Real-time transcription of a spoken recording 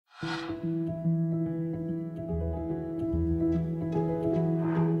Hi,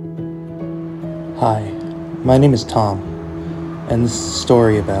 my name is Tom, and this is a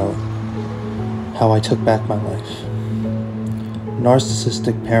story about how I took back my life.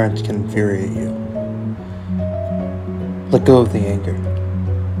 Narcissistic parents can infuriate you. Let go of the anger.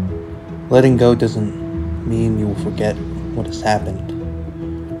 Letting go doesn't mean you will forget what has happened,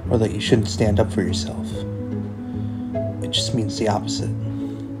 or that you shouldn't stand up for yourself. It just means the opposite.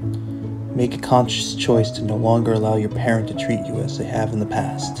 Make a conscious choice to no longer allow your parent to treat you as they have in the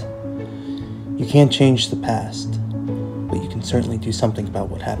past. You can't change the past, but you can certainly do something about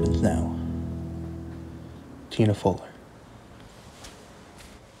what happens now. Tina Fuller.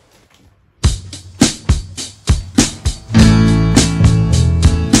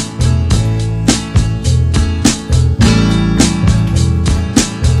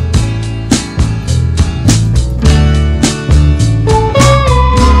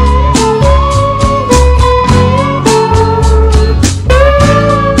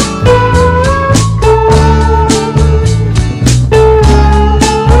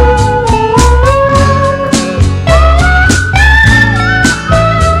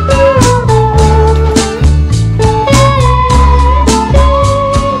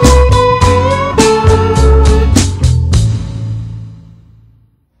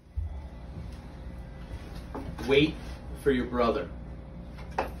 Wait for your brother.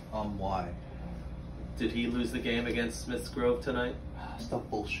 Why? Did he lose the game against Smith's Grove tonight?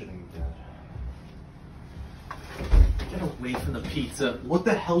 Stop bullshitting, Dad. Get away from the pizza. What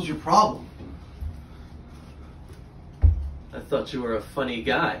the hell's your problem? I thought you were a funny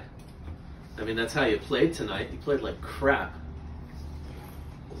guy. I mean, that's how you played tonight. You played like crap.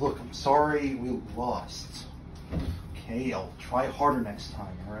 Look, I'm sorry we lost. Okay, I'll try harder next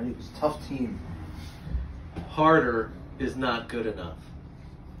time, alright? It was a tough team. Harder is not good enough.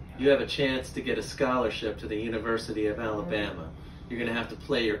 You have a chance to get a scholarship to the University of Alabama. You're going to have to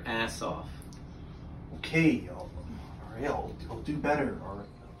play your ass off. Okay, I'll do better, alright?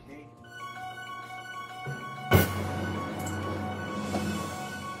 Okay.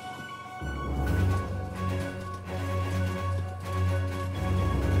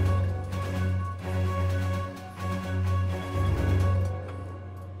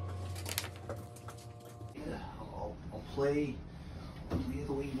 I'll play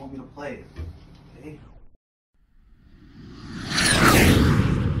the way you want me to play it, okay?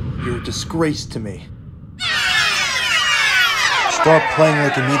 You're a disgrace to me. Start playing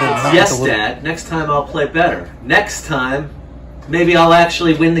like you need it. Yes, Dad. Next time I'll play better. Next time, maybe I'll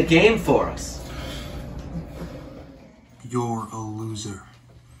actually win the game for us. You're a loser.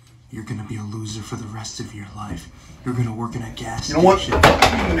 You're gonna be a loser for the rest of your life. You're gonna work in a gas station. You know what?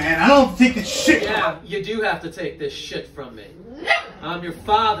 Man, I don't take this shit. Yeah, you do have to take this shit from me. I'm your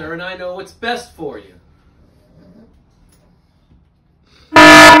father, and I know what's best for you. No,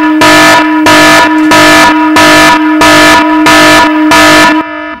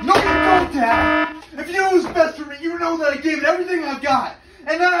 you don't, Dad. If you know what's best for me, you know that I gave it everything I've got.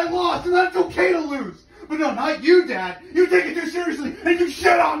 And then I lost, and that's okay to lose. But no, not you, Dad. You take it too seriously, and you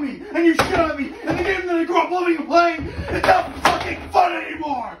shit on me, and you shit on me, and the game that I grew up loving and playing is not fucking fun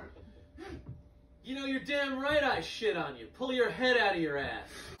anymore. You know, you're damn right I shit on you. Pull your head out of your ass.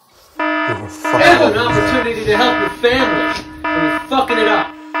 You're a fucking Have an opportunity to help your family, and you're fucking it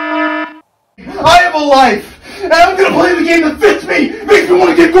up. I have a life, and I'm gonna play the game that fits me, makes me want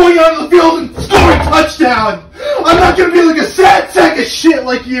to get going out on the field and score a touchdown. I'm not gonna be like a sad sack of shit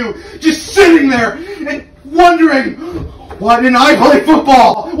like you, just sitting there and wondering, why didn't I play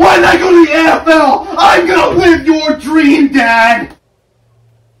football? Why didn't I go to the NFL? I'm gonna live your dream, Dad.